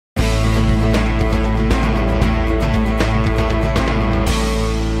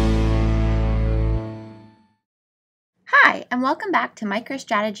and welcome back to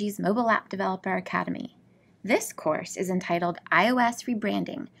MicroStrategy's Mobile App Developer Academy. This course is entitled iOS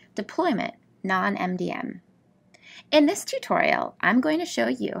Rebranding, Deployment, Non-MDM. In this tutorial, I'm going to show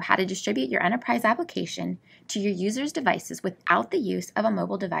you how to distribute your enterprise application to your users' devices without the use of a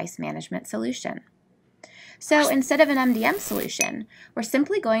mobile device management solution. So instead of an MDM solution, we're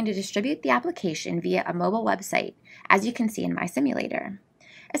simply going to distribute the application via a mobile website, as you can see in my simulator.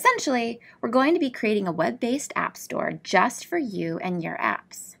 Essentially, we're going to be creating a web-based app store just for you and your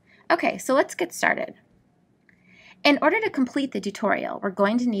apps. Okay, so let's get started. In order to complete the tutorial, we're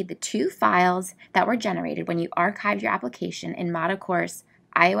going to need the two files that were generated when you archived your application in Mata course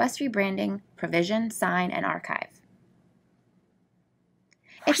iOS Rebranding, Provision, Sign, and Archive.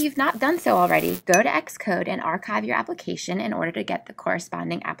 If you've not done so already, go to Xcode and archive your application in order to get the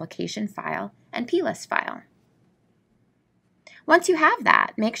corresponding application file and plist file. Once you have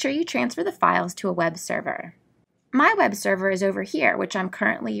that, make sure you transfer the files to a web server. My web server is over here, which I'm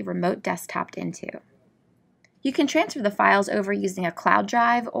currently remote desktoped into. You can transfer the files over using a cloud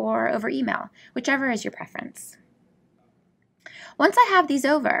drive or over email, whichever is your preference. Once I have these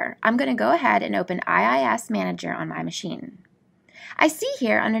over, I'm going to go ahead and open IIS Manager on my machine. I see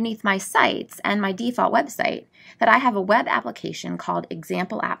here underneath my sites and my default website that I have a web application called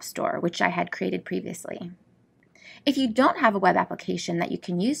Example App Store, which I had created previously. If you don't have a web application that you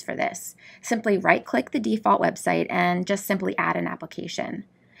can use for this, simply right-click the default website and just simply add an application.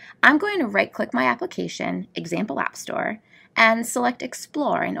 I'm going to right-click my application, Example App Store, and select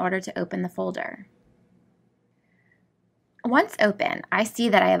Explore in order to open the folder. Once open, I see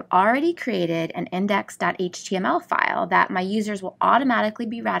that I have already created an index.html file that my users will automatically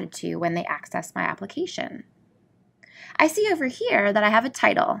be routed to when they access my application. I see over here that I have a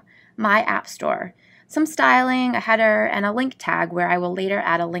title, My App Store, some styling, a header, and a link tag where I will later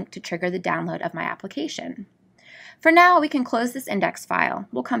add a link to trigger the download of my application. For now, we can close this index file.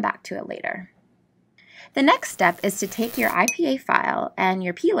 We'll come back to it later. The next step is to take your IPA file and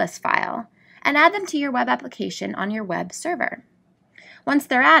your plist file and add them to your web application on your web server. Once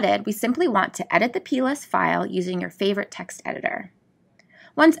they're added, we simply want to edit the plist file using your favorite text editor.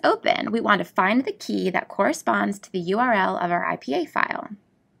 Once open, we want to find the key that corresponds to the URL of our IPA file.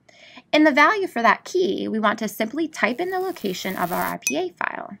 In the value for that key, we want to simply type in the location of our IPA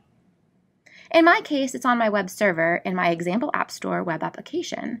file. In my case, it's on my web server in my Example App Store web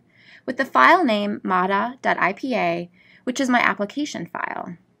application, with the file name mata.ipa, which is my application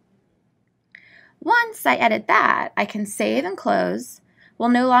file. Once I edit that, I can save and close. We'll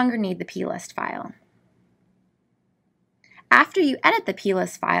no longer need the plist file. After you edit the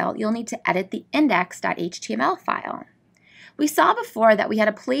plist file, you'll need to edit the index.html file. We saw before that we had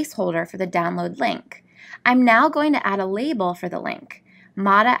a placeholder for the download link. I'm now going to add a label for the link,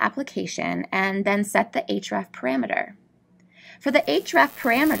 Mata application, and then set the href parameter. For the href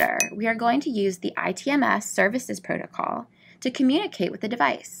parameter, we are going to use the ITMS services protocol to communicate with the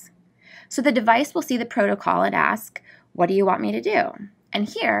device. So the device will see the protocol and ask, what do you want me to do? And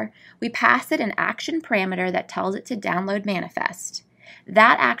here, we pass it an action parameter that tells it to download manifest.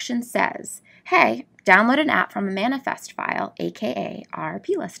 That action says, hey, download an app from a manifest file, aka our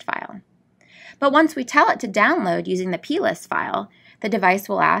plist file. But once we tell it to download using the plist file, the device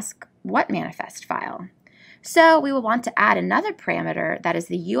will ask, what manifest file? So we will want to add another parameter that is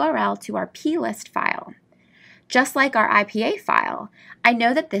the URL to our plist file. Just like our IPA file, I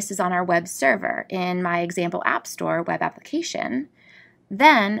know that this is on our web server in my Example App Store web application.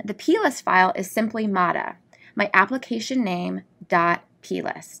 Then the plist file is simply Mata, my application name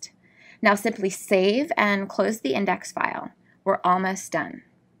 .plist. Now simply save and close the index file. We're almost done.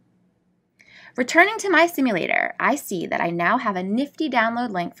 Returning to my simulator, I see that I now have a nifty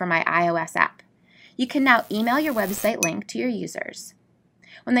download link for my iOS app. You can now email your website link to your users.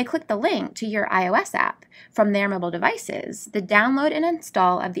 When they click the link to your iOS app from their mobile devices, the download and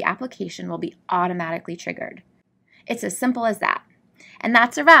install of the application will be automatically triggered. It's as simple as that. And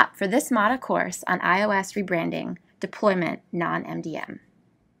that's a wrap for this Mata course on iOS Rebranding, Deployment, Non-MDM.